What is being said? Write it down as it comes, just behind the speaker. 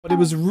But it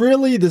was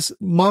really this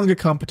manga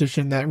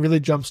competition that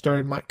really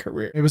jump-started my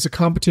career. It was a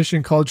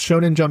competition called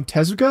Shounen Jump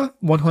Tezuka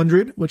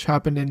 100, which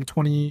happened in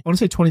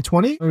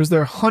 2020. It was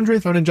their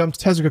 100th Shounen Jump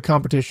Tezuka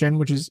competition,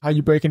 which is how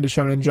you break into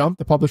Shounen Jump,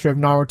 the publisher of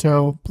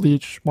Naruto,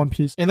 Bleach, One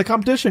Piece. And the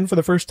competition, for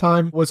the first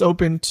time, was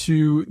open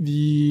to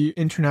the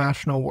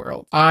international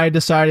world. I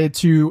decided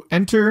to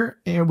enter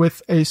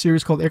with a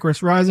series called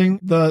Icarus Rising.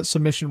 The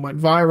submission went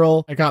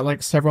viral. I got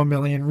like several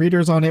million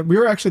readers on it. We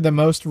were actually the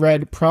most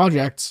read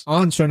projects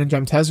on Shounen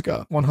Jump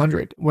Tezuka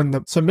 100 when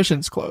the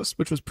submissions closed,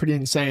 which was pretty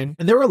insane.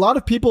 And there were a lot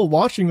of people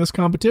watching this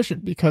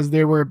competition because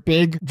there were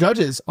big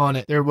judges on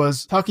it. There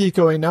was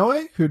Takehiko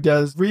Inoue, who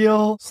does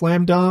Real,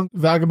 Slam Dunk,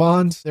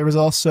 Vagabond. There was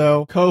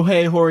also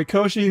Kohei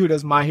Horikoshi, who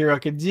does My Hero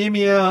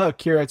Academia,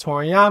 Akira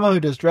Toriyama, who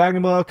does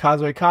Dragon Ball,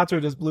 Kazue Kato,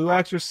 who does Blue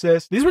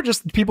Exorcist. These were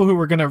just people who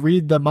were going to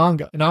read the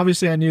manga. And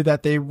obviously I knew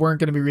that they weren't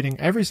going to be reading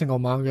every single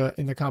manga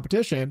in the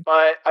competition,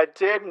 but I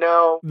did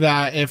know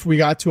that if we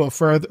got to a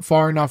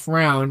far enough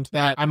round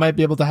that I might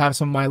be able to have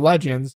some of my legends